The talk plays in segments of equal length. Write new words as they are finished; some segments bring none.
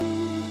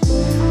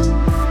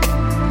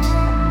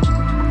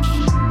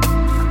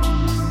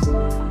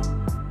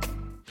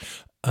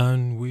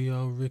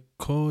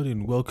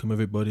welcome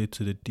everybody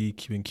to the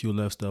DQ&Q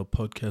Lifestyle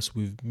Podcast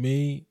with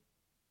me,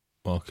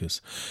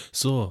 Marcus.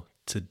 So,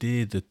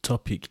 today the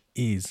topic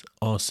is,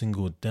 are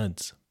single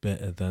dads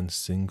better than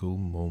single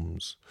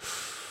mums?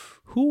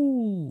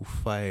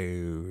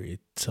 Fiery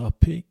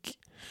topic.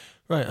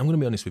 Right, I'm going to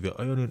be honest with you.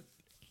 I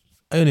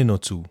only know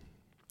two.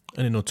 I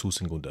only know two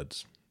single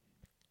dads.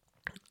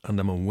 And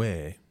I'm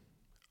aware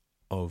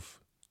of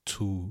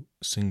two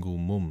single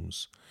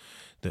mums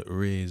that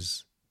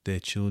raise their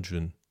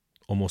children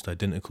almost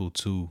identical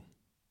to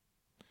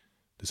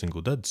the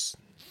single dads.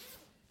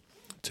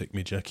 Take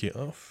my jacket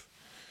off.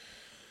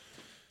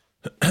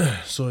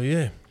 So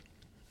yeah,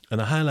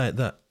 and I highlight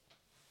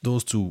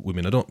those two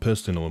women. I don't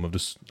personally know them. I've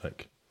just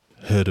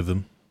heard of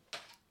them.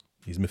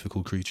 These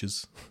mythical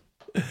creatures,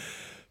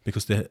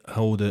 because they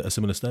hold a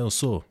similar style.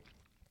 So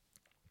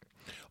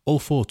all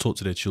four talk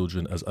to their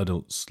children as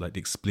adults, they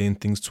explain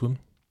things to them.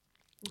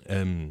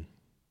 And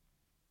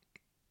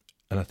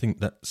I think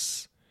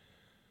that's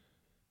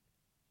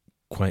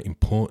quite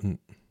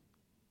important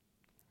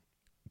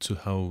to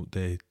how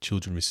their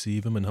children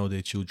receive them and how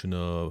their children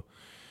are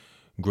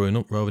growing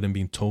up. Rather than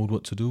being told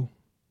what to do,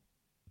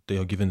 they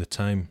are given the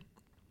time,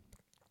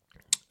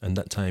 and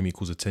that time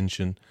equals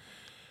attention.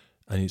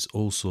 And it's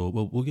also,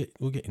 we'll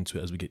get into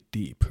it as we get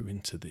deeper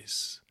into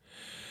this.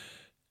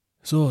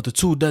 So the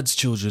two dads'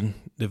 children,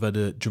 they've had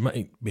a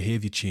dramatic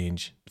behaviour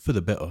change for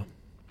the better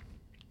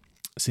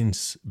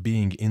since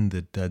being in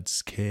the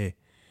dad's care.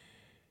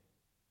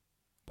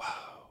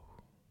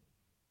 Wow.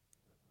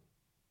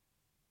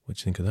 What do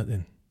you think of that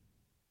then?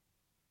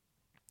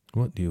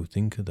 What do you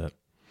think of that?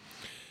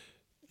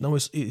 Now,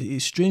 it's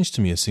strange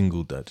to me, a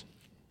single dad,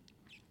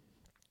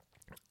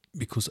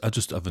 because I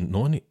just haven't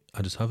known it.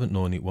 I just haven't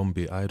known it one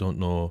bit. I don't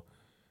know.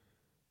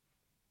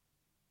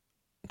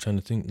 I'm trying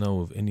to think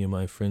now of any of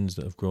my friends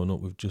that have grown up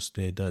with just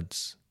their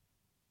dads.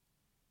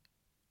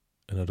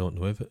 And I don't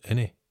know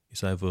any.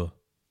 It's either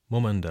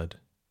mum and dad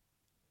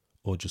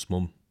or just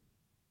mum.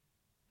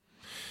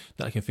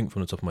 That I can think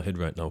from the top of my head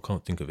right now. I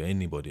can't think of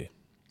anybody.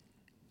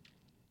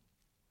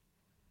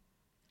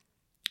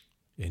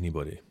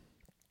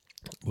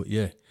 But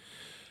yeah.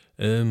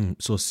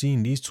 So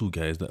seeing these two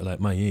guys that are like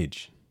my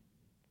age,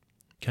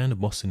 kind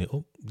of bossing it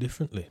up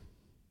differently.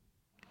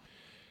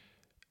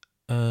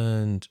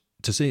 And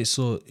to say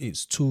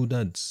it's two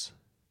dads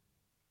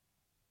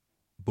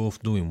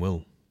both doing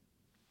well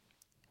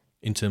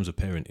in terms of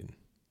parenting.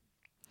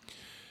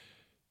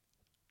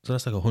 So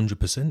that's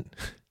 100%.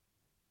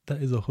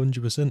 That is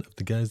 100% of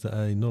the guys that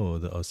I know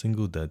that are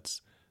single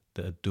dads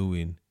that are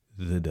doing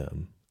the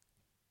damn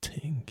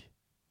thing.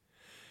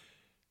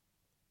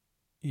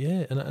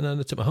 Yeah, and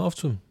I tip my hat off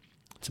to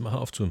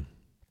him.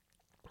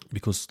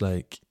 Because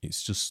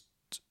it's just,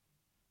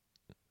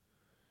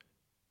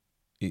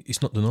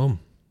 it's not the norm.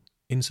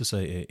 In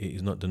society, it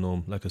is not the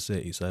norm. Like I say,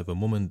 it's either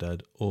mum and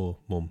dad or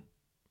mum.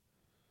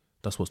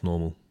 That's what's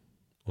normal,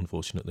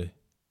 unfortunately.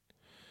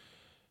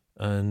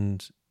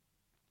 And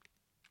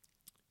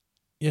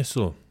yeah,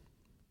 so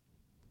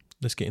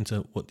let's get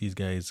into what these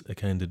guys are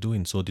kind of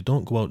doing. So they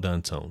don't go out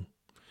downtown.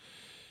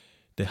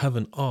 They have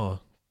an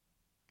R,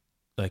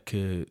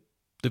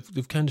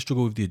 they've kind of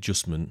struggled with the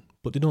adjustment,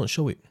 but they don't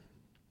show it.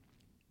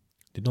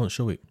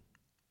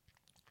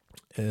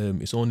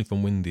 It's only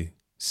from when they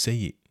say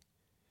it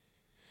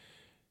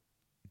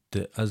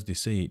that as they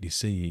say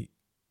it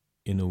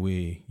in a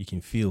way you can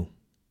feel,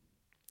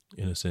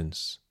 in a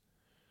sense.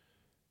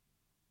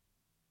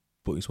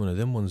 But it's one of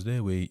them ones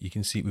there where you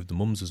can see it with the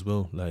mums as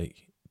well.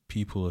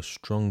 People are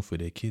strong for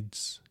their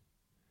kids.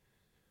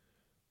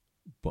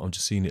 But I'm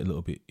just seeing it a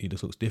little bit. It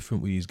just looks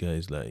different with these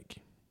guys. It's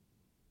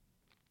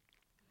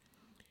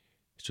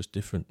just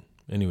different.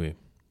 Anyway.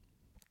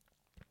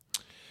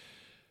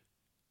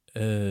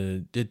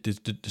 They're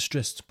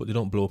stressed, but they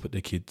don't blow up at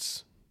their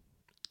kids.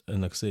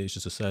 And like I say, it's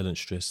just a silent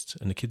stress.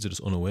 And the kids are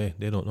just unaware.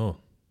 They don't know.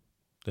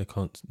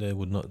 They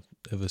would not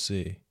ever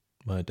say,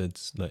 my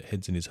dad's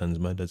heads in his hands.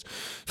 My dad's,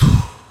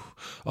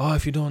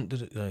 if you don't,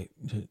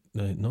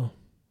 no.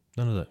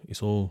 None of that.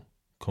 It's all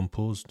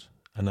composed.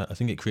 And I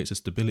think it creates a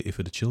stability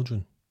for the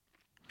children.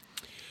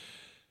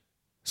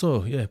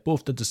 So, yeah,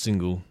 both dads are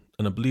single.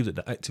 And I believe that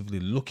they're actively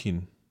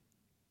looking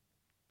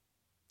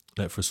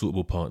for a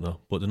suitable partner,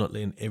 but they're not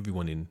letting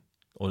everyone in,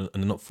 and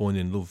they're not falling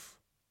in love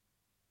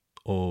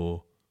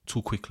or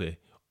too quickly,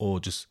 or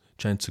just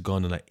trying to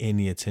garner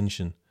any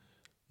attention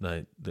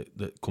that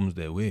comes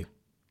their way.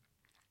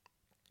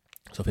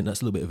 So I think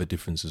that's a little bit of a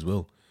difference as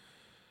well.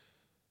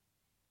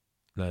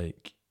 Where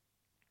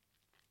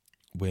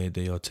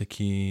they're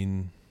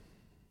taking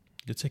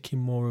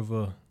more of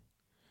a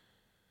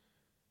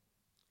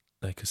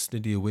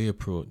steady away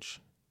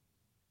approach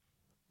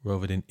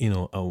rather than in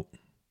or out.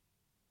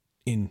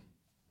 In,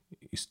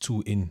 it's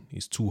too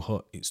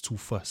hot, it's too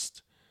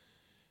fast,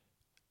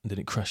 and then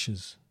it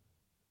crashes.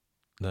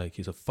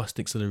 It's a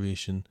fast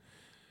acceleration,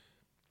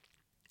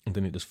 and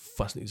then it's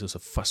just a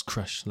fast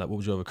crash. What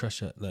would you rather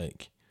crash at?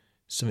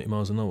 70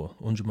 miles an hour,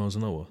 100 miles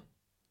an hour,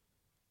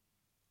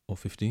 or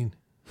 15?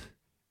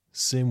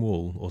 Same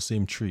wall or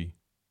same tree.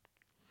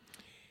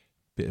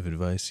 Bit of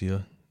advice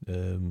here.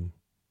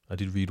 I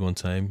did read one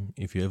time,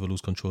 if you ever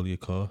lose control of your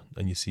car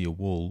and you see a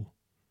wall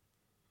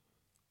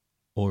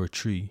or a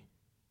tree,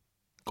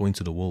 go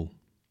into the wall.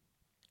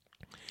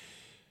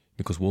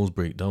 Because walls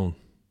break down.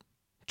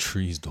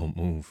 Trees don't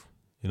move.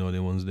 You know,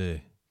 the ones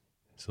there.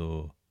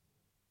 So,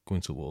 go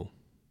into a wall.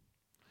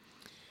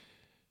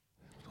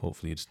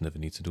 Hopefully you just never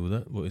need to do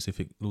that. But it's if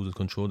it loses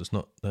control, it's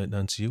not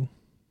down to you.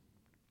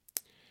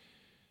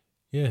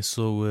 Yeah,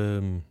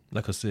 so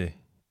like I say,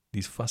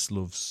 these fast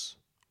loves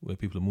where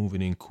people are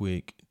moving in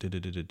quick,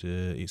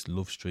 it's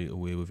love straight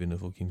away within a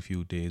fucking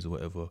few days or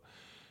whatever,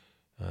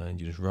 and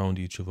you just round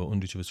each other,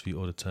 under each other's feet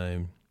all the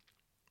time.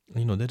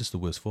 You know, they're just the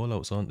worst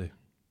fallouts, aren't they?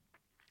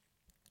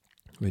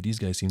 Where these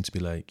guys seem to be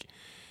like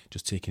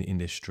just taking it in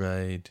their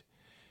stride.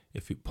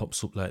 If it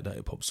pops up like that,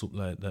 it pops up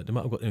like that. They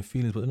might have got them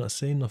feelings, but they're not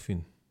saying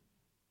nothing.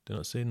 They're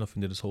not saying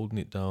nothing. They're just holding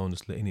it down,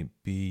 just letting it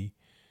be.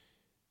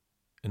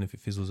 And if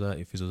it fizzles out,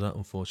 it fizzles out,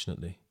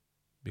 unfortunately.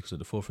 Because at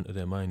the forefront of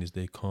their mind is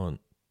they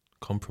can't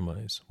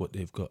compromise what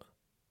they've got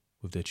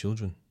with their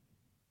children.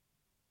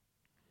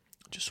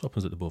 It just so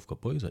happens that they both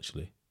got boys,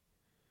 actually,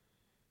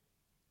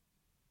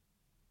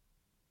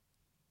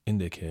 in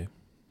their care.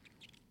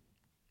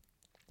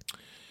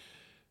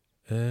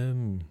 So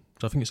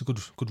I think it's a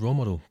good role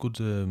model. I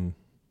think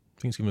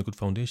it's giving a good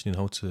foundation in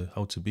how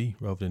to be,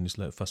 rather than this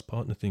like fast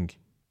partner thing.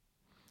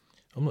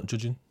 I'm not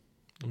judging.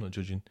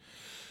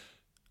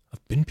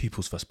 I've been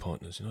people's fast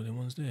partners, you know, them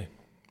ones there.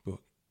 But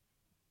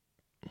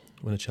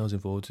when a child's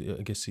involved,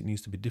 I guess it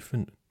needs to be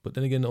different. But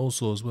then again,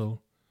 also as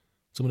well,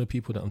 some of the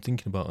people that I'm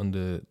thinking about on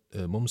the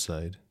mum's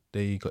side,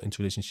 they got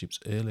into relationships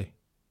early.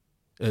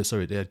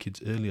 They had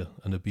kids earlier,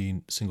 and they've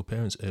been single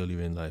parents earlier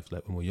in life,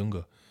 like when we're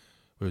younger.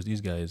 Whereas these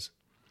guys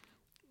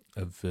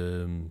have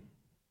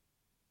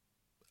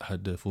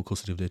had the full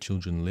custody of their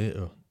children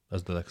later,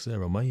 as they're, like I say,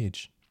 around my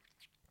age.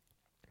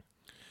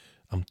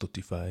 I'm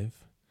 35,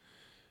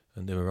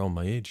 and they're around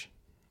my age.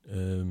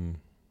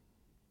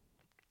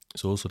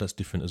 So also that's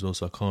different as well.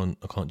 So I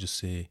can't just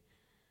say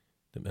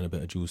that men are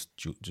better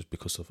just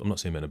because of. I'm not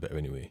saying men are better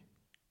anyway.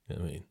 You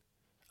know what I mean?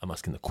 I'm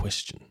asking the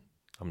question.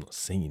 I'm not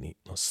saying it,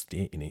 not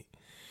stating it.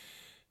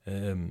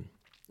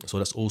 So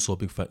that's also a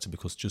big factor,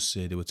 because just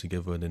say they were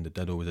together and then the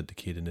dad always had the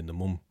kid and then the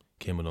mum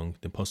came along,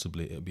 then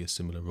possibly it'll be a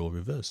similar role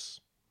reverse.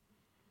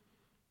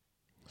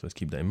 So let's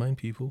keep that in mind,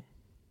 people.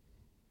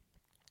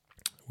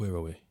 Where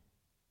are we?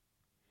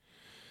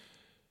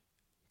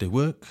 They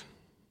work,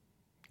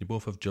 they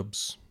both have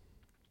jobs,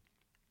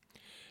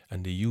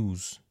 and they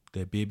use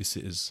their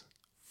babysitters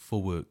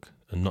for work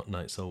and not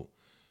nights out.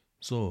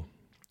 So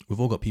we've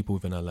all got people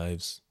within our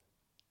lives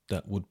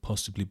that would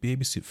possibly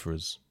babysit for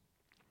us,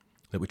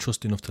 that we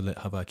trust enough to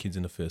have our kids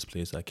in the first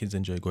place. Our kids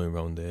enjoy going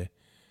around there,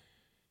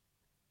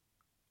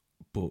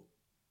 but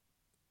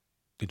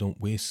they don't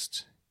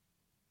waste,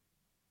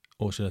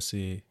 or should I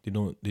say,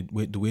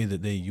 the way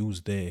that they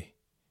use their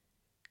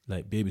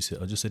like babysit.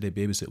 I'll just say their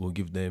babysit will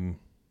give them,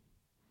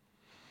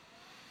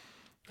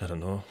 I don't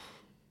know,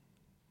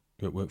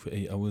 work for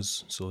 8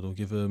 hours, so they'll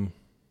give them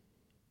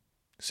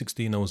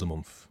 16 hours a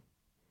month.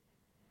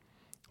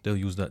 They'll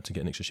use that to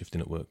get an extra shift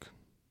in at work.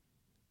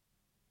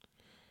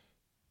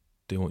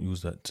 They won't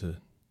use that to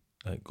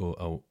like go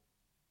out,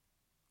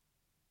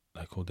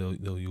 like, or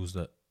they'll use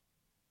that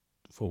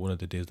for one of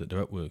the days that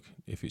they're at work.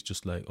 If it's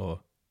just like,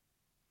 oh,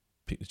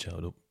 pick the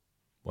child up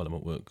while I'm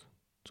at work,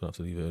 so I have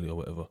to leave early or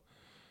whatever.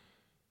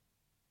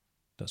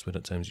 That's where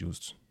that time's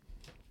used.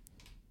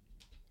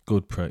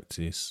 Good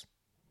practice.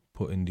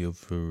 Put in the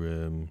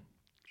other,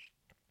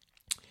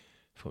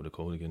 what they're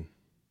called again.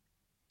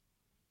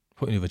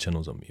 Putting the other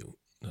channels on mute.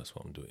 That's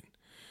what I'm doing.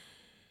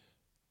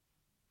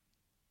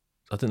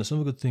 I think that's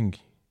another good thing.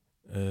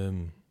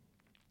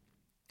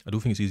 I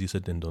don't think it's easier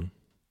said than done.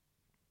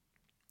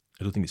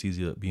 I don't think it's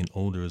easier being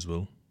older as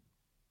well,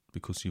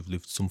 because you've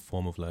lived some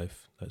form of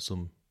life, like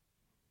some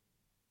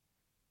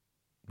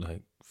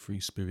like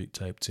free spirit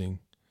type thing,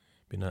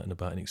 been out and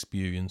about and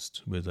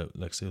experienced. Whereas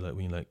like say like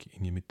when you're like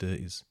in your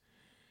mid-30s,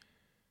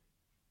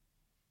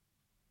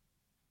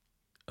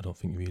 I don't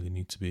think you really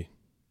need to be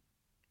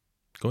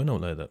going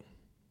out like that,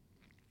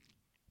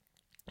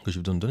 because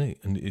you've done it,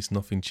 and it's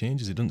nothing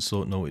changes. It doesn't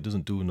sort no, it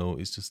doesn't do no,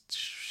 it's just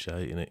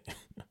shite, innit?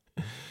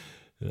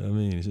 You know what I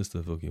mean? It's just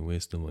a fucking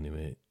waste of money,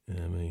 mate. You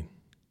know what I mean?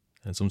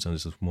 And sometimes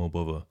it's just more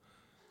bother.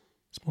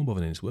 It's more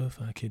bother than it's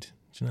worth, our kid.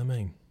 Do you know what I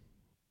mean?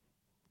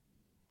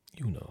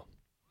 You know.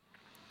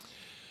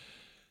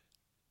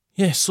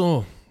 Yeah,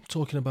 so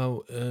talking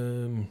about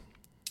the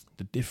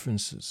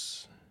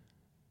differences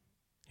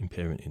in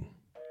parenting.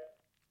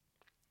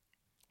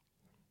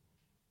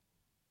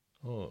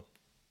 Oh,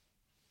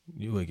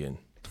 you again.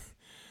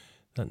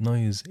 That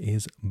noise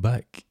is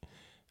back.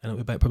 And I'll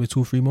be back probably 2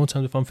 or 3 more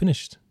times if I'm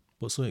finished.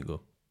 But so it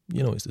go.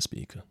 You know it's the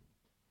speaker.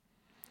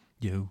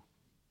 Yo.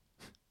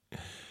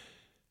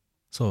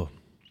 So,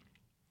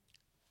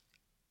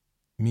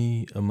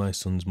 me and my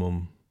son's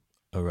mum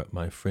are at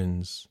my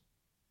friend's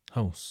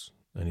house,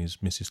 and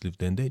his missus lived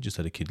there, and they just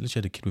had a kid.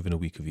 Literally had a kid within a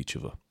week of each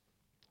other.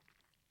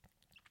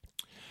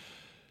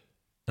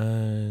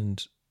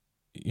 And,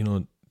 you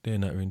know, they're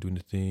not really doing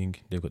the thing.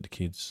 They've got the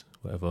kids,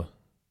 whatever.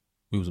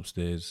 we was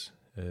upstairs.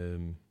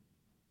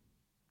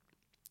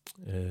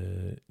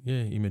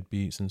 Yeah, he made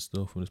beats and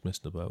stuff. We just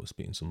messed about,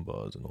 spitting some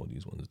bars and all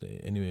these ones there.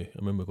 Anyway, I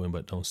remember going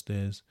back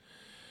downstairs,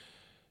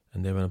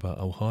 and they ran about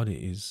how hard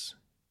it is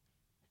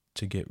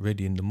to get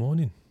ready in the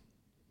morning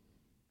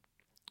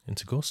and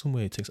to go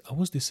somewhere. It takes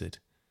hours, they said.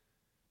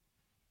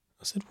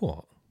 I said,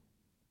 what?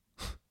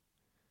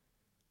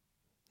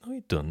 No,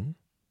 it doesn't.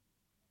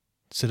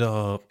 Said,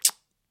 oh,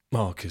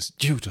 Marcus,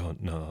 you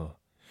don't know.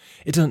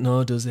 It don't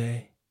know, does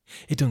it?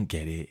 It don't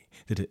get it.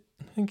 Did it?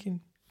 I'm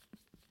thinking,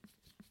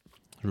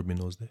 rub my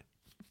nose there.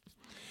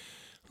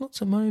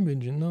 Lots at my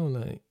bench, you know,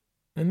 like,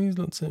 and he's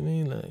looked at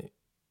me like,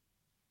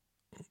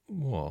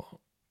 what?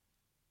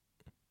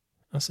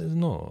 I says,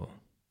 no,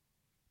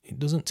 it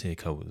doesn't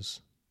take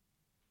hours.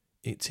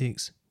 It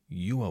takes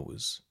you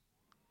hours.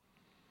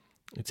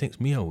 It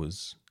takes me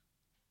hours.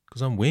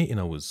 Because I'm waiting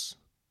hours.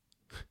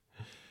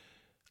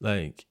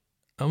 Like,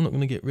 I'm not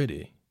going to get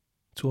ready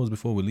 2 hours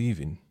before we're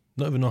leaving.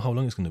 Not even know how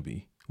long it's going to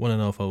be.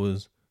 1.5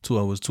 hours, 2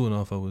 hours,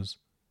 2.5 hours.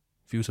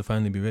 For you to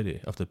finally be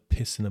ready after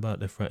pissing about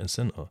left, right and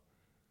centre.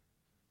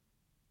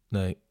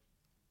 Like,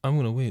 I'm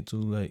going to wait till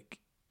like,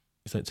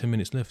 it's like 10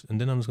 minutes left. And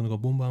then I'm just going to go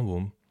boom, bam,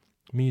 boom.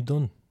 Me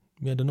done.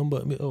 We had a number,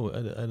 I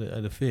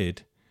had a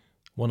fade.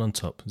 1 on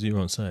top,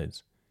 0 on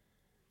sides.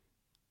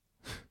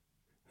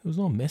 There was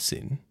no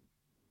messing.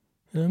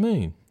 You know what I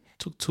mean?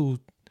 Took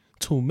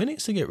two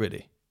minutes to get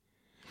ready.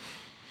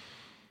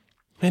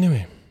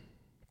 Anyway.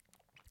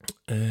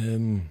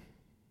 I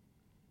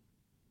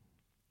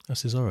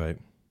says, alright.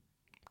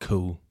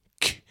 Cool.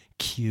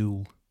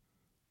 Cool.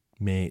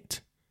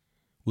 Mate.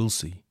 We'll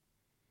see.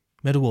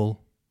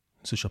 Meadowhall.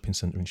 It's a shopping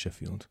centre in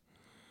Sheffield.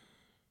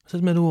 I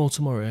said, Meadowhall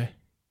tomorrow, eh?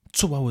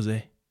 2 hours,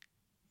 eh?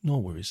 No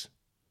worries.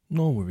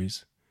 No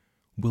worries.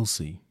 We'll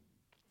see.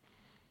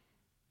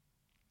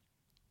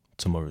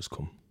 Tomorrow's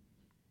come.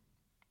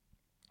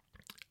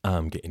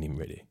 I'm getting him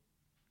ready.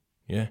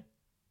 Yeah?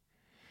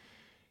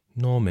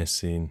 No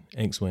messing.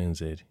 X, Y, and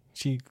Z.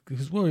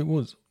 Because what it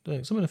was,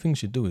 like, some of the things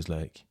she'd do is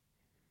like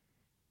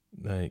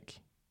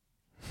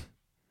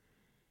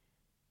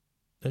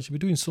she'd be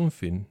doing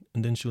something,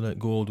 and then she'll like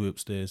go all the way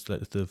upstairs to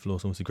like the 3rd floor,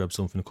 someone to grab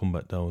something and come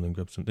back down and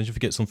grab something. Then she'll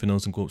forget something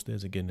else and go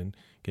upstairs again and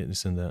get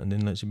this and that. And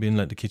then like she'll be in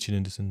like the kitchen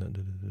and this and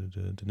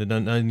that.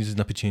 Then I need to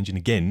nappy changing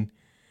again,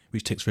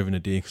 which takes forever in a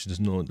day because she does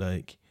not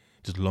like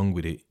just long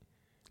with it.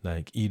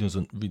 Like he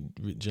doesn't, do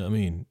you know what I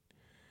mean?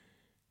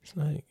 It's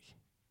like,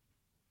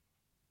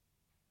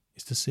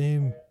 it's the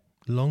same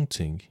long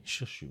thing.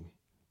 Shush you.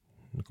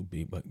 Little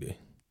beat back there.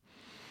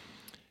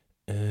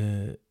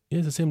 Yeah,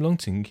 it's the same long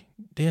thing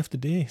day after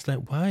day. It's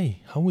like,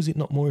 why? How is it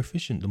not more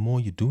efficient the more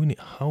you're doing it?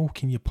 How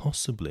can you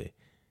possibly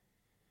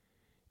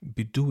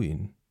be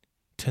doing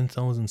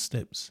 10,000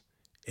 steps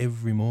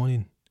every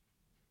morning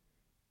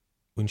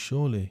when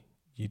surely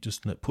you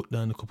just like put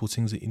down a couple of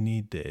things that you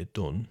need there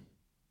done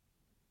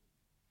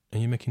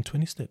and you're making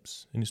 20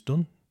 steps and it's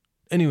done?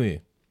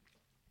 Anyway,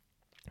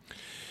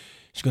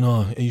 she's going,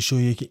 oh, are you sure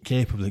you're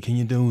capable? Can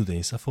you do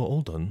this? I thought,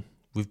 hold on.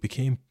 We've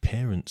became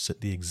parents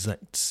at the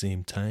exact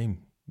same time.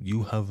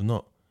 You have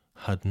not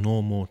had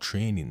no more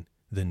training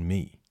than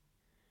me.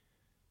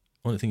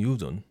 Only thing you've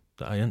done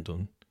that I ain't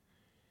done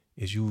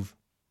is you've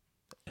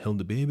held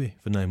the baby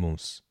for 9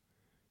 months.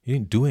 You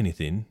didn't do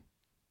anything.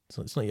 It's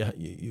not like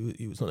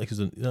it's not like it's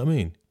you know what I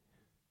mean.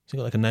 You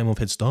got like a 9-month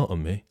head start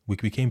on me. We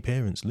became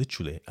parents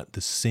literally at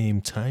the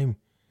same time.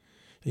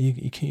 And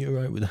you can't get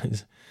right with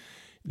that.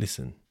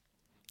 Listen,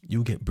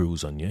 you'll get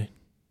bruise on you.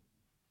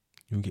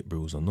 You'll get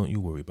bruise on. Don't you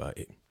worry about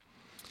it.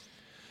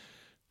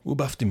 We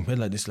bathed him. We had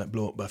like this like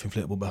blow up bath,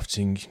 inflatable bath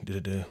thing.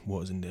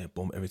 Water's in there.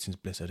 Boom. Everything's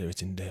blessed.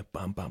 Everything there.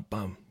 Bam, bam,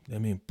 bam. You know what I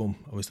mean? Boom.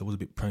 Obviously I was a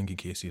bit pranky in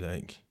case he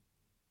like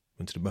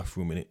went to the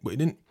bathroom in it. But he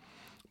didn't.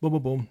 Boom,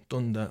 boom, boom.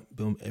 Done that.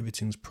 Boom.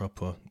 Everything's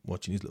proper.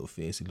 Watching his little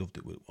face. He loved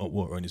it with hot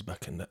water on his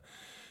back and that.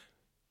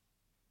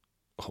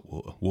 Hot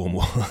water. Warm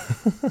water.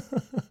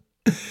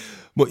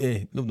 But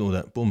yeah, loved all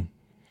that. Boom.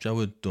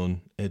 Showered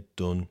done. Head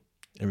done.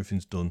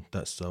 Everything's done.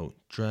 That's out.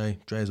 Dry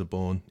as a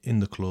bone. In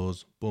the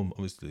clothes. Boom.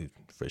 Obviously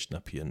fresh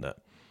nappy and that.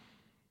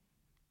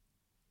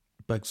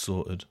 Bag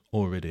sorted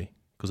already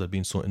because I'd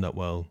been sorting that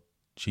while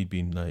she'd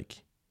been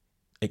like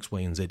X,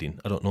 Y, and Z in.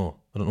 I don't know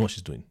what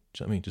she's doing. Do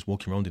you know what I mean? Just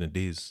walking around in a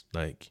daze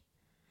like,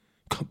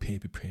 God,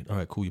 baby, praying. All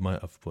right, cool, you might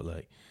have, but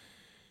like,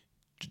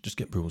 just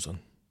get bruise on.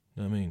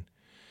 You know what I mean?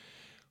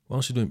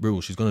 While she's doing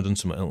bruise, she's gonna done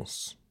something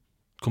else.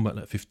 Come back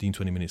like 15,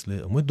 20 minutes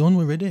later, and we're done.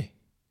 We're ready.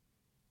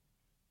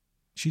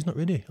 She's not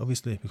ready,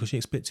 obviously, because she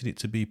expected it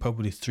to be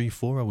probably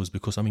 3-4 hours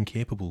because I'm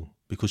incapable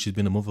because she's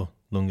been a mother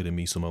longer than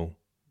me somehow.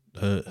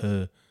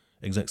 Her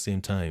exact same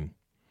time,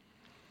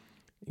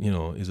 you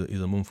know, is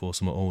a month or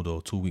something older,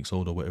 or 2 weeks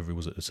older, whatever it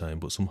was at the time,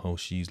 but somehow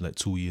she's like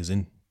 2 years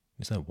in.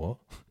 It's like, what?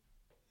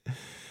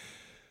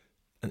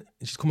 And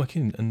she's come back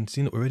in and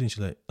seen that we're ready, and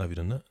she's like, have you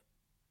done that?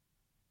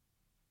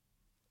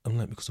 I'm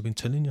like, because I've been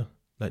telling you,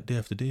 like day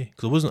after day,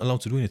 because I wasn't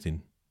allowed to do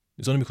anything.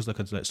 It's only because like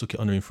I'd like stuck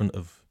it on her in front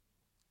of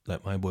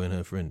like my boy and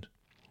her friend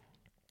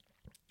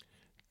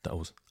that I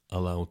was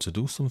allowed to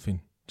do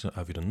something. She's like,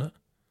 have you done that?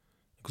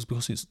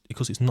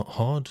 Because it's not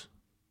hard.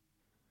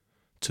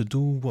 to do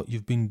what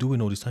you've been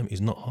doing all this time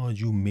is not hard.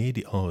 You made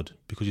it hard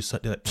because you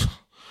sat there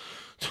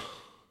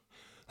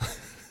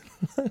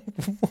like,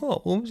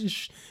 what was you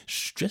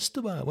stressed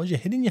about? Why's your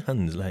head in your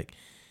hands? Like,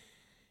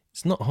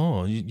 it's not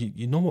hard.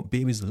 You know what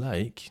babies are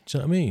like. Do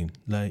you know what I mean?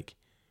 Like,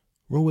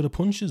 roll with the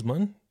punches,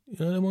 man.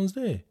 You know, the ones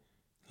there.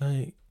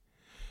 Like,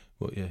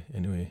 but yeah,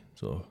 anyway,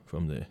 so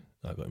from there,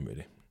 I got him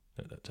ready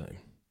at that time.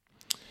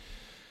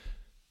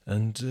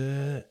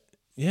 And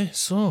yeah,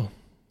 so.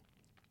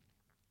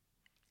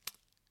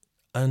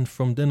 And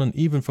from then on,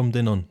 even from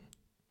then on,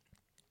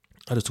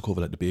 I just took over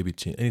like the baby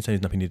change. Anytime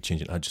his nappy needed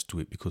changing, I just do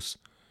it because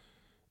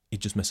he'd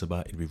just mess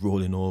about. He'd be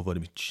rolling over,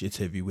 there'd be shit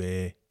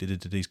everywhere.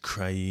 He's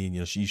crying, you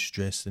know, she's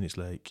stressed, and it's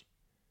like,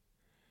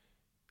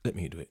 let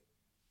me do it.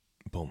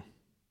 Boom.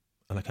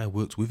 And like I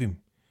worked with him.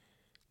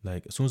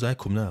 Like as soon as I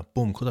come now,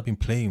 boom, because I've been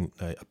playing,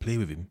 like I play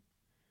with him.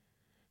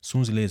 As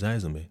soon as he lays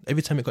eyes on me,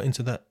 every time it got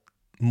into that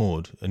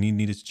mode and she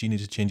needed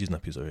to change his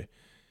nappy, sorry,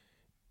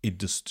 he'd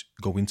just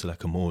go into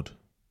like a mode.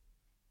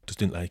 Just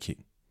didn't like it.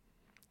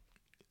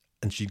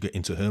 And she'd get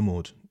into her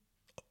mode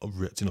of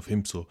reacting off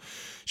him. So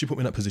she put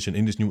me in that position,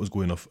 and just knew what was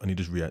going off, and he'd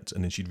just react,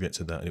 and then she'd react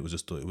to that, and it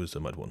was a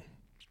mad one.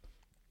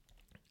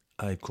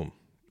 I'd come,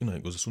 you know,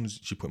 it goes as soon as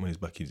she put him on his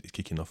back, he's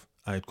kicking off.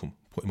 I'd come,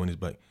 put him on his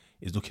back,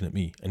 he's looking at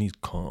me, and he's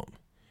calm,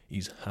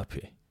 he's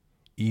happy,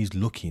 he's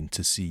looking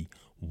to see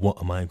what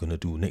am I gonna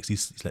do next.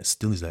 He's like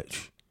still, he's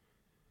like,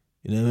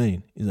 you know what I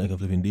mean? He's like a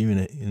flipping deer in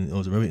it, and I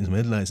was a rabbit in some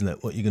headlights, and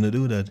like, what you gonna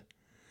do, Dad?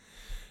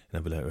 And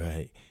I'd be like,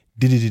 right.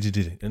 Did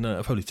it. And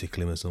I'd probably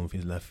tickle him or something,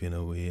 he's laughing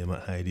away, I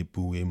might hide it,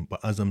 boo him. But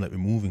as I'm like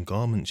removing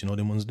garments, you know,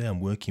 them ones there, I'm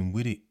working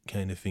with it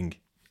kind of thing.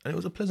 And it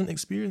was a pleasant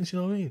experience, you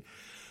know what I mean?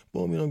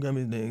 Boom, you know, grab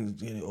his legs,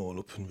 get it all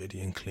up and ready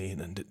and clean,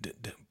 and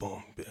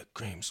boom, bit of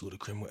cream, soda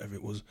cream, whatever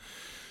it was.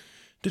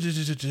 New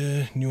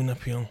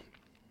nappy on.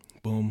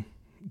 Boom,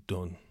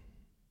 done.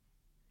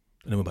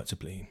 And then we're back to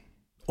playing.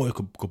 Or he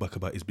could go back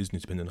about his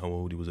business depending on how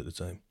old he was at the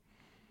time.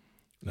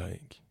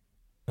 Like,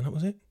 and that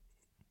was it.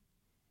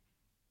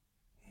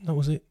 That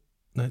was it.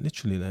 Like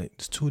literally, like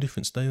there's two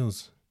different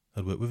styles.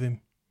 I'd work with him,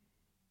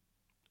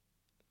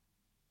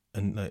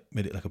 and like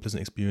made it like a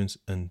pleasant experience.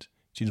 And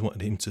she just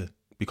wanted him to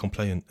be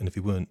compliant, and if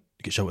he weren't,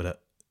 he'd get shouted at.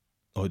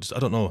 Or just I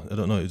don't know.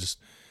 It just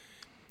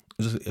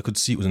I could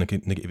see it was a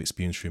negative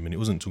experience for him, and it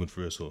wasn't too good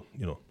for her. So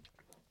you know,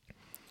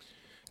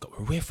 got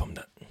away from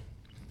that.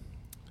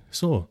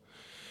 So,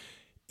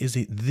 is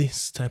it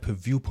this type of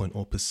viewpoint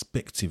or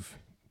perspective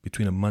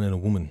between a man and a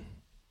woman,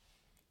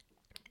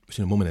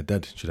 between a mum and a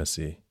dad, should I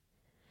say?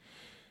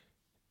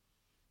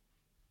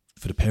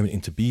 For the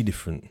parenting to be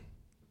different.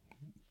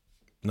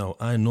 Now,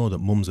 I know that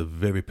mums are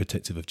very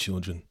protective of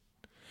children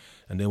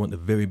and they want the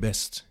very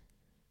best.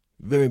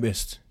 Very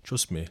best.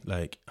 Trust me.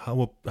 Like,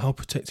 how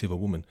protective a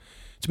woman.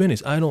 To be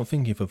honest, I don't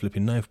think if a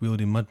flipping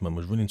knife-wielding madman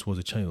was running towards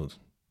a child,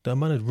 that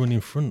man would run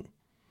in front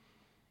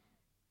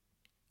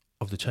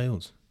of the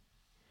child.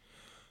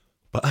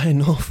 But I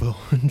know for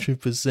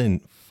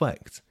 100%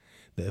 fact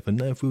that if a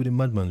knife-wielding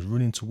madman's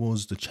running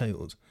towards the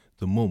child,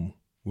 the mum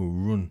will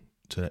run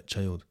to that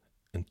child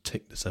and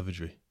take the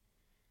savagery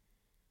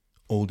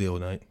all day, all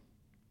night.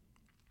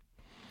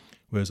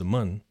 Whereas a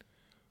man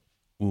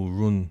will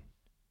run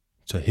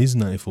to his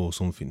knife or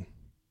something,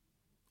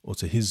 or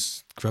to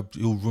his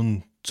he'll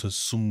run to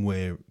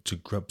somewhere to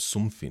grab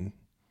something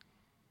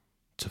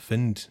to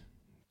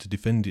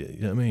defend it,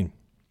 you know what I mean?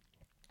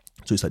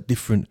 So it's a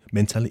different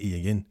mentality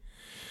again.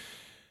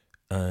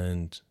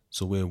 And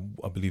so where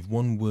I believe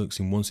one works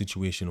in one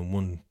situation and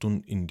one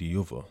done in the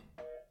other,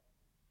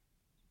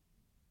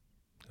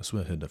 I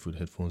swear I heard that through the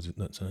headphones at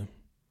that time.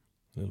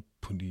 They'll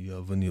put the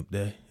oven up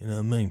there, you know what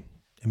I mean?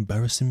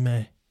 Embarrassing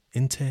me,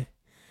 ain't it?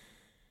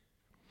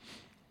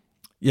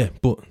 Yeah,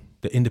 but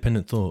the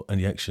independent thought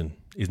and the action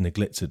is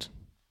neglected.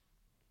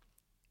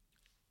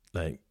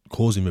 Like,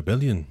 causing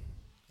rebellion.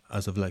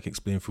 As I've like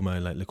explained through my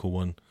like little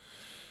one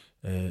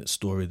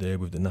story there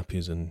with the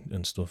nappies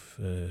and stuff,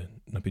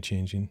 nappy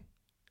changing.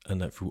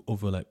 And like through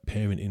other like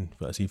parenting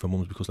that I see from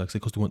mums, because like I say,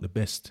 because they want the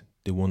best.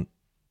 They want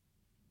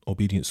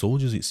obedient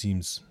soldiers, it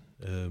seems.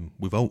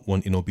 Without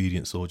wanting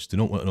obedient soldiers. They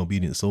don't want an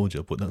obedient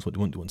soldier, but that's what they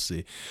want. They want to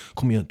say,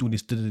 come here, do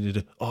this,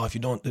 oh, if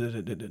you don't,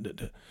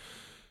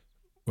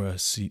 where I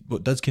see,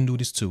 but dads can do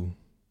this too.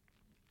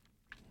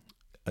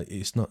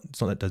 It's not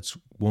that dads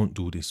won't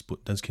do this,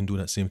 but dads can do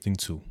that same thing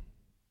too.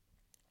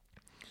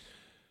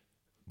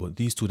 But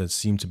these two dads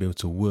seem to be able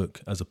to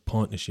work as a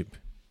partnership.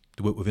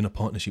 They work within a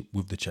partnership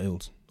with the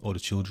child or the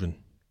children.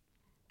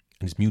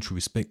 And there's mutual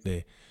respect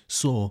there.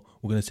 So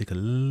we're going to take a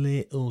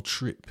little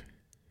trip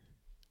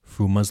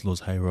through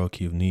Maslow's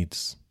hierarchy of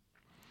needs.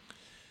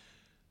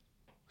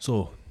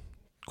 So,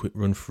 quick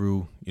run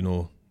through, you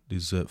know,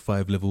 there's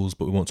 5 levels,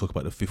 but we won't talk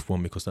about the 5th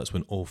one because that's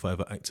when all 5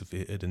 are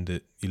activated and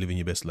you're living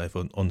your best life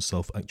on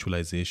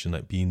self-actualization,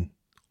 like being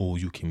all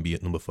you can be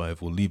at number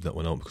 5. We'll leave that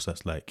one out because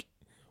that's like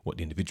what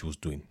the individual's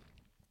doing.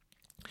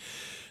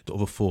 The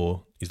other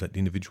 4 is like the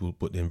individual,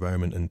 but the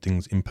environment and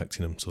things impacting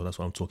them. So that's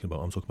what I'm talking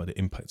about. I'm talking about the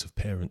impact of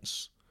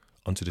parents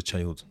onto the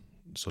child.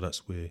 So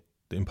that's where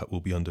the impact will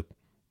be on the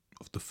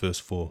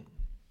first 4.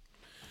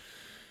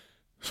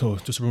 So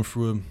just to run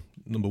through them.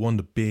 Number one,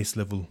 the base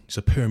level. It's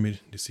a pyramid.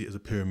 They see it as a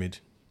pyramid,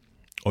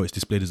 or it's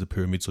displayed as a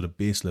pyramid. So the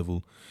base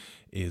level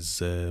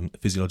is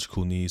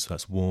physiological needs. So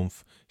that's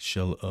warmth,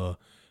 shelter,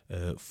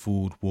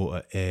 food,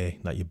 water, air,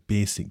 like your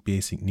basic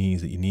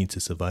needs that you need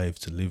to survive,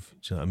 to live.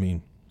 Do you know what I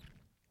mean?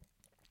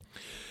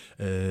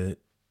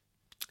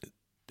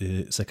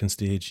 The second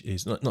stage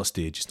is not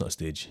stage. It's not a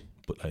stage,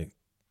 but like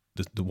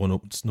the one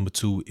up. Number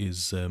two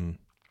is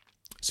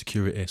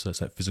security. So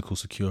that's like physical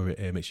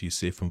security, makes you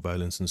safe from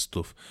violence and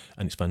stuff.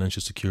 And it's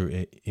financial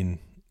security. In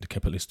the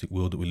capitalistic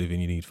world that we live in,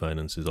 you need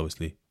finances,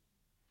 obviously.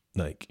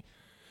 Like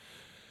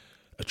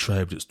a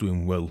tribe that's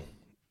doing well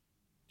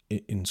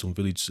in some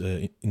village,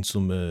 in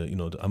some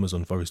the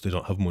Amazon forest, they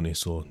don't have money,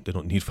 so they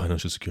don't need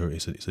financial security.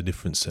 So it's a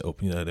different setup.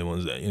 The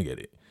ones that you get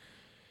it.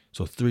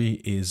 So three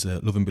is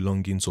love and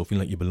belonging. So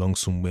feeling like you belong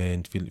somewhere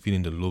and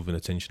feeling the love and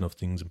attention of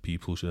things and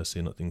people, should I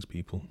say, not things,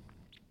 people.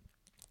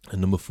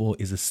 And number four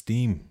is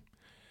esteem.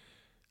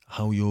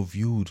 How you're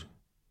viewed,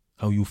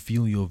 how you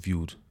feel you're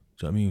viewed. Do you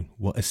know what I mean?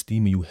 What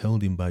esteem are you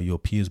held in by your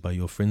peers, by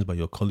your friends, by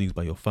your colleagues,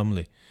 by your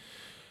family?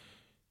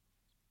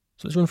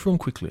 So let's run through them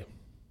quickly.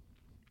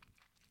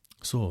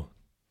 So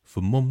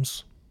for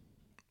mums,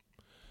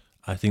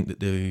 I think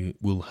that they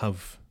will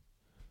have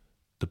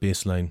the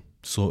baseline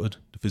sorted,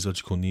 the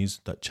physiological needs.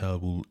 That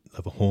child will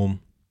have a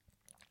home.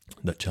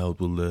 That child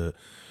will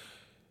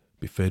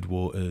be fed,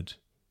 watered.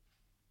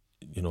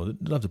 They'll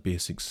have the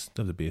basics.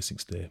 They'll have the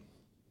basics there.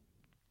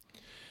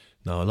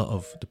 Now, a lot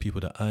of the people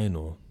that I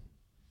know,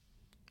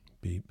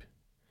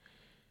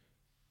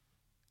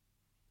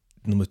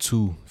 number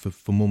two,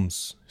 for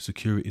mums,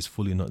 security is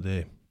fully not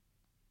there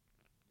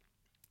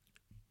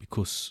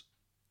because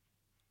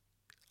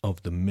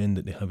of the men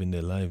that they have in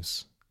their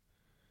lives.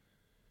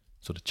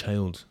 So the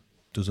child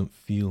doesn't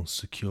feel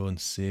secure and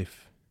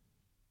safe.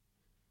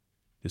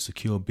 The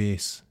secure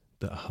base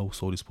that a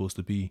household is supposed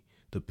to be,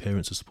 that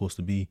parents are supposed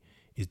to be,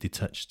 is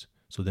detached.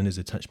 So then there's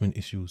attachment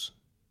issues.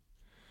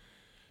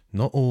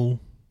 Not all,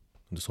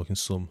 I'm just talking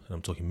some, and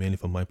I'm talking mainly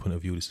from my point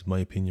of view. This is my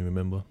opinion,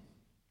 remember?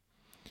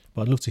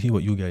 But I'd love to hear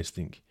what you guys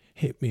think.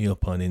 Hit me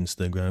up on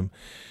Instagram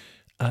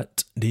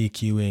at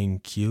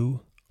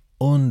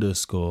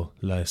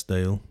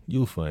DQNQ_lifestyle.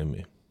 You'll find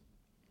me.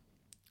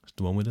 It's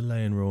the one with the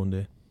lion round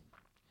there.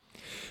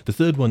 The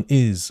third one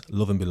is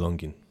love and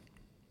belonging.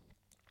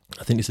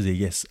 I think this is a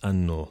yes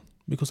and no.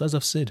 Because as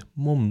I've said,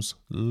 mums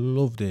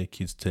love their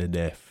kids to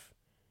death.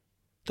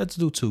 Dads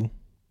do too.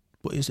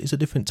 But it's a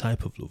different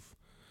type of love.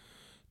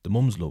 The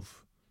mum's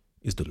love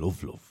is the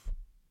love.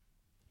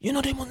 You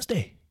know them ones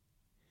there.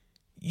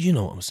 You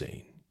know what I'm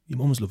saying. Your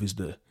mum's love is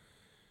the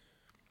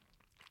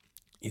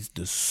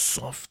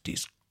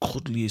softest,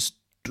 cuddliest,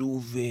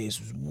 duvet,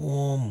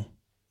 warm.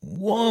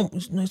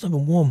 It's not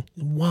even warm.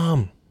 It's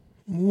warm,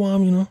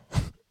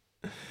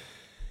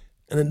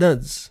 And the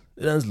dad's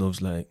love's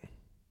like,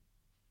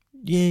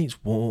 yeah,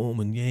 it's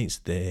warm and yeah, it's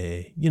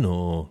there.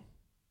 You're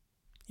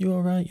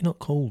alright. You're not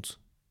cold.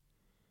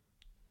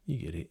 You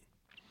get it.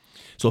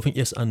 So I think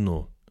yes and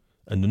no.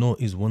 And the no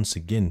is once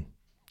again,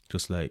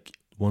 just like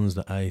ones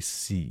that I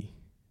see,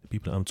 the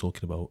people that I'm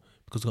talking about,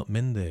 because I've got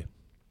men there.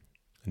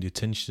 And the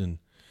attention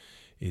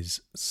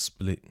is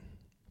split.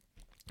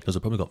 Because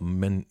I've probably got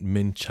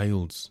men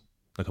childs,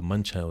 like a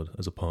man child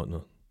as a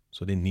partner.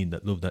 So they need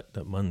that love,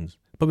 that man's.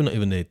 Probably not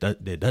even their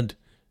dad.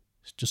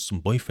 It's just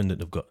some boyfriend that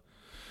they've got.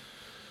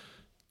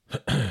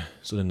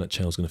 So then that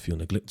child's going to feel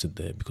neglected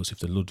there, because if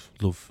the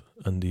love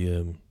and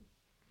the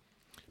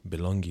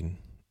belonging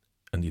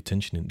and the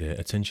attention in there,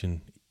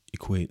 attention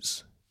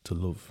equates to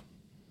love.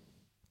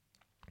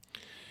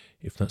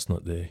 If that's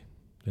not there,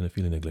 then they're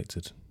feeling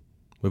neglected.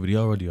 Whether they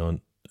already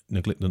aren't,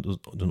 neglect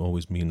doesn't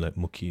always mean like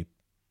mucky,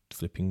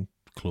 flipping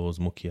claws,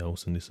 mucky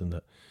house and this and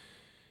that.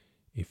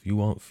 If you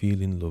aren't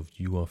feeling loved,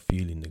 you are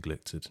feeling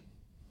neglected.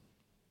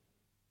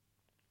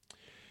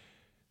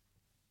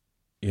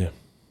 Yeah.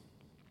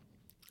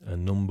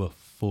 And number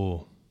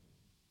 4,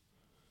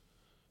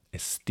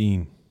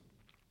 esteem.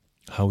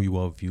 How you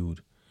are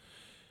viewed.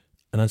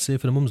 And I'd say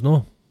for the mums,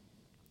 no.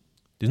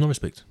 There's no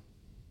respect.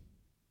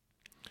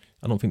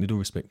 I don't think they do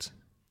respect.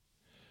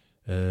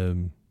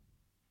 Love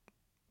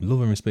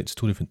and respect is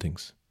 2 different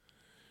things.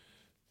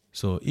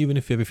 So even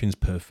if everything's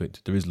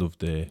perfect, there is love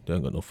there. They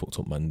ain't got no fucked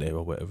up man there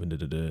or whatever.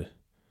 And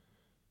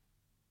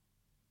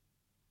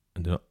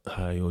they're not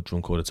high or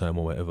drunk all the time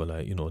or whatever.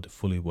 Like, they're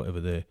fully whatever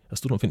there. I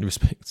still don't think they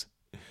respect.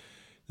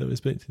 They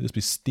respect. They just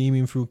be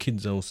steaming through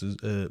kids' houses,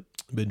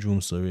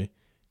 bedrooms,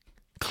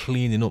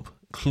 cleaning up.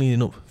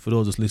 For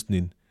those that's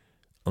listening,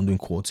 I'm doing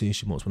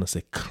quotation marks when I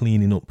say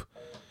cleaning up.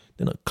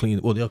 They're not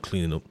cleaning. Well, they are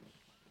cleaning up,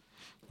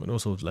 but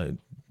also like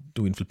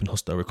doing flipping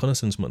hostile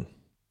reconnaissance, man.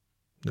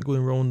 They're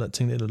going around that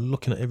thing. They're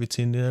looking at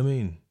everything. You know what I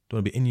mean? Don't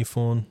want to be in your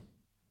phone.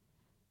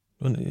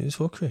 It's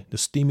fuckery. They're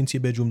steaming to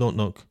your bedroom. Don't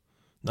knock.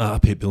 Nah, I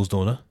pay bills,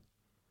 don't I?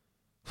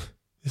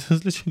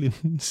 There's literally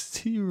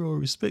 0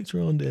 respect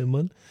around there,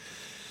 man.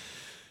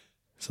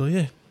 So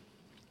yeah.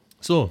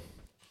 So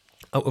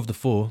out of the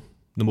 4,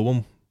 number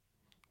 1,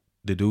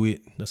 they do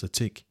it. That's a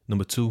tick.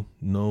 Number 2,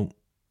 no,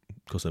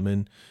 because I'm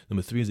in.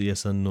 Number 3 is a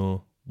yes and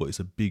no. but it's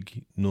a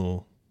big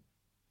no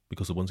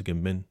because of, once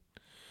again, men.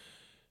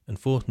 And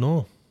 4,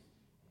 no.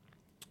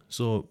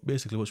 So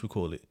basically, what should we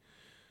call it?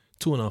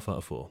 2.5 out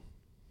of 4.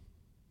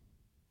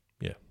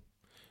 Yeah.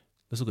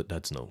 Let's look at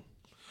dads now.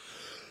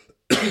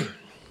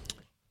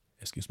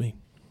 Excuse me.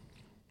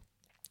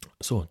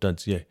 So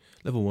dads, yeah.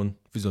 Level 1,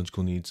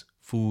 physiological needs.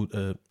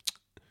 Food,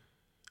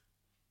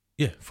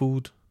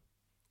 food,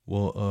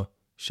 water,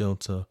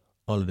 shelter,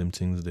 all of them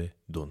things there,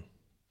 done.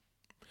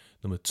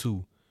 Number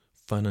 2,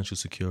 financial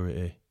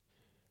security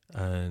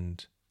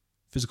and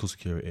physical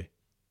security.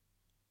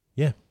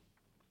 Yeah.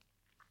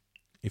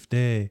 If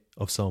they're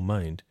of sound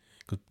mind,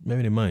 because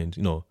bearing in mind,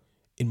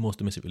 in most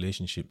domestic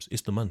relationships,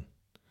 it's the man.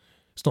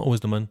 It's not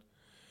always the man,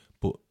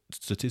 but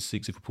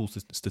statistics, if we pull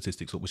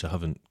statistics up, which I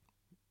haven't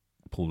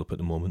pulled up at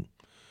the moment,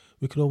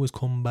 we could always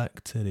come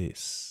back to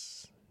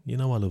this. I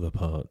love a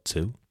part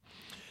 2.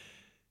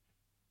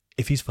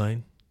 If he's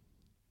fine,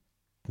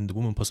 then the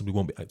woman possibly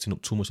won't be acting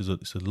up too much.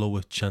 It's a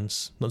lower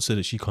chance. Not to say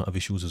that she can't have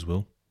issues as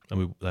well, and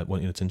we like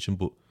wanting attention,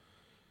 but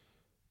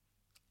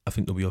I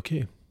think they'll be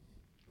okay.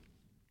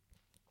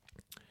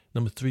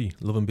 Number 3,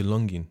 love and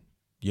belonging.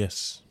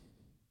 Yes.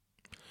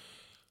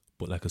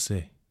 But like I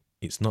say,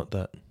 it's not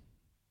that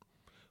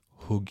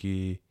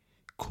huggy,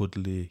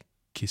 cuddly,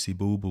 kissy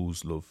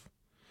boo-boos love.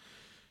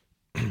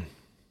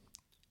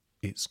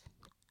 It's,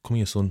 come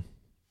here, son.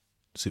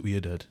 Sit with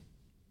your dad.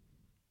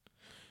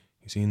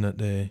 You seen that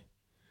there?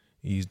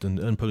 He's done,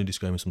 and probably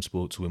describing some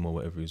sport to him or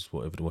whatever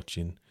they're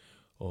watching.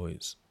 Or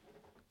it's,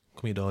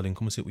 come here, darling,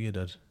 come and sit with your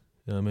dad.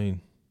 You know what I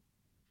mean?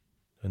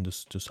 And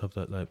just have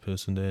that like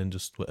person there, and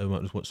just whatever,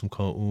 might just watch some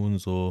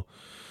cartoons, or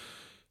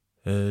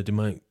they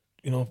might,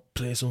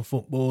 play some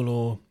football,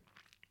 or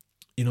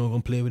go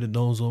and play with the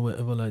dolls or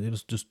whatever. Like, they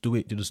just do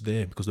it. They're just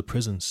there because the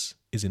presence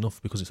is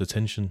enough, because it's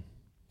attention.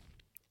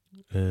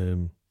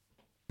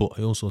 But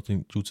I also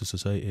think due to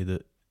society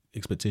that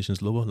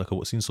expectations lower. Like,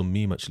 I've seen some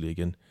meme actually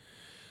again,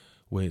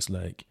 where it's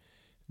like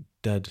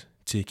dad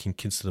taking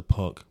kids to the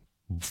park,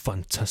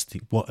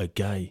 fantastic, what a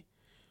guy.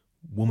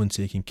 Mum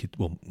taking kid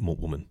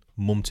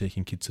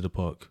to the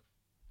park.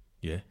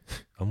 Yeah,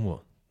 and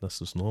what? That's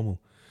just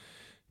normal.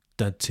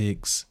 Dad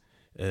takes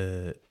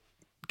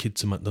kid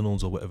to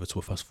McDonald's or whatever, to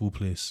a fast food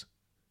place.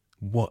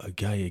 What a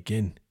guy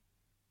again.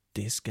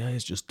 This guy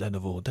is just dad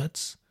of all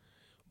dads.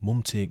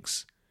 Mum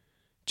takes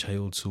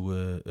child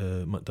to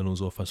a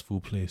McDonald's or fast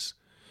food place.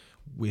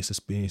 Waste of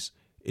space,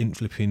 in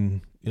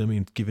flipping,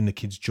 giving the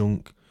kids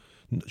junk.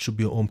 Should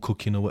be at home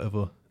cooking or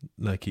whatever.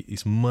 Like,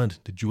 it's mad,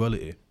 the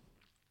duality.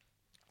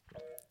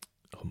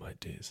 Oh my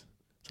days.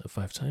 It's like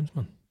 5 times,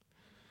 man.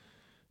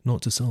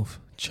 Note to self,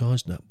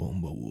 charge that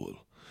bomber wall.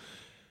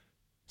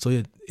 So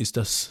yeah,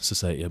 that's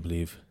society, I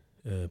believe.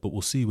 But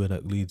we'll see where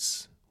that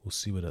leads.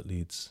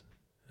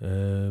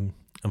 And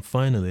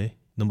finally,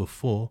 number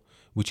 4,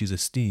 which is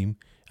esteem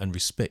and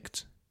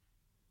respect.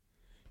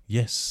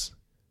 Yes,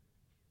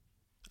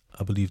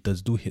 I believe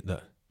dads do hit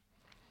that.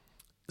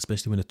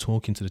 Especially when they're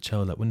talking to the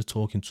child. Like, when they're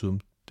talking to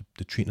them,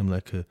 they're treating them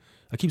like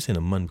I keep saying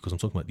a man because I'm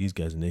talking about these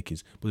guys and their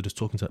kids, but they're just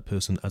talking to that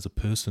person as a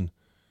person.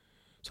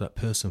 So that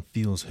person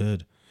feels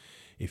heard.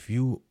 If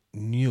you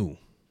knew,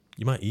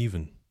 you might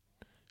even,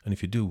 and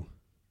if you do,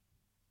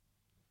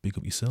 big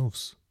up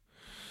yourselves.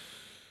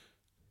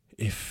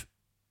 If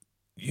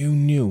you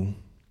knew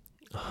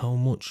how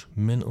much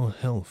mental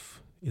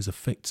health is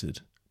affected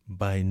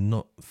by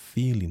not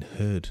feeling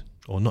heard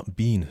or not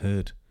being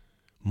heard.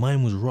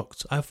 Mine was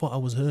rocked. I thought I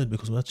was heard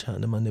because when I was chatting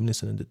to them and them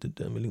listening,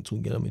 we linked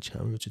together, me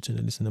chat,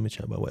 listening to me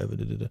chat about whatever.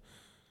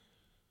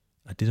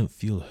 I didn't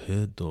feel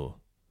heard though.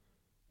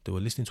 They were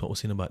listening to what I was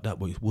saying about that,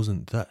 but it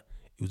wasn't that.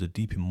 It was the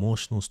deep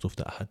emotional stuff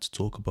that I had to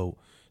talk about,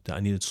 that I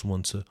needed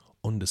someone to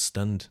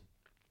understand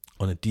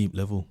on a deep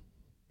level.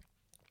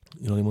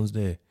 The ones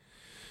there.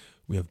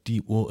 We have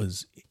deep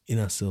waters in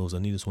ourselves. I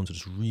needed someone to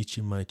just reach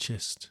in my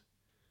chest,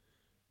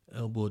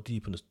 elbow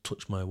deep, and just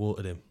touch my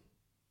water them.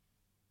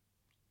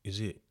 Is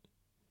it?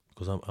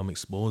 Because I'm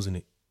exposing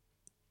it.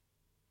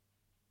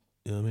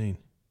 You know what I mean?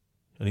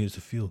 I needed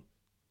to feel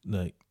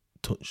like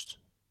touched.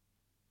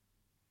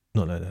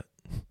 Not like that.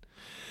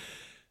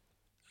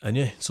 And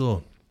yeah,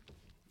 so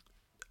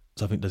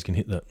I think dads can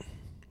hit that.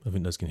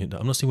 I'm not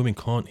saying women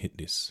can't hit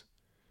this.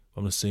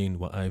 I'm just saying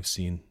what I've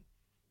seen,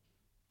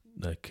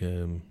 like,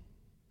 and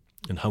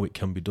how it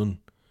can be done,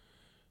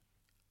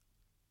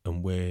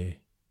 and where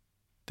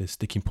there's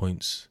sticking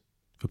points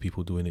for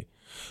people doing it.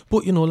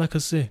 But like I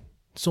say,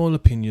 it's all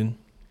opinion,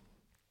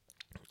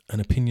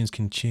 and opinions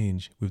can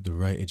change with the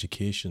right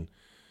education.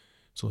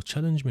 So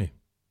challenge me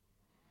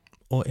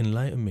or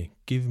enlighten me.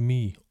 Give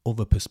me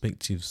other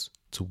perspectives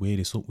to weigh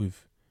this up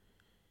with,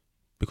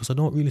 because I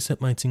don't really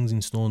set my things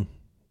in stone,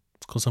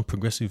 because I'm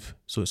progressive.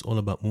 So it's all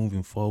about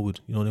moving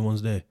forward. The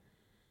ones there.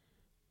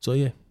 So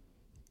yeah,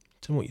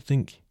 tell me what you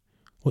think.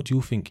 What do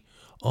you think?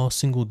 Are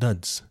single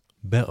dads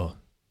better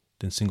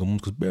than single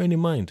mums? Because bearing in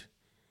mind,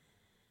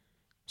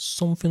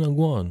 something will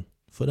go on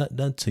for that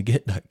dad to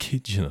get that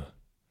kid,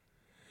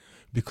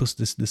 because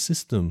the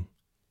system,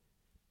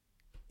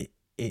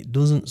 it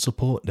doesn't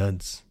support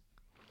dads.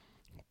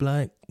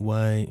 Black,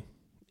 white,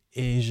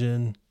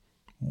 Asian,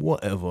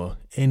 whatever,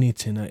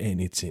 anything or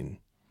anything.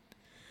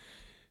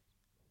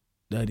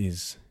 That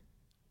is,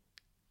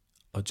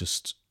 are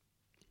just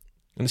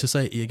in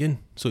society again.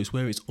 So it's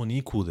where it's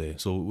unequal there.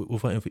 So we're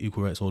fighting for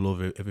equal rights all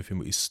over everything,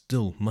 but it's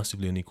still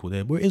massively unequal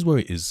there. But it is where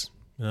it is.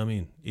 You know what I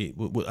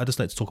mean? I just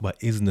like to talk about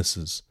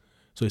isnesses.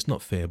 So it's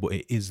not fair, but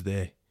it is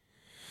there.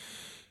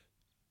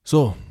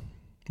 So,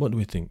 what do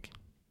we think?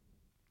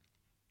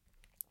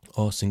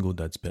 Are single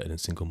dads better than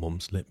single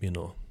moms? Let me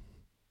know.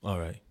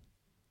 Alright.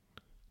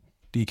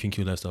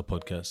 DQQ Lifestyle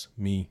Podcast.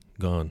 Me,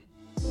 gone.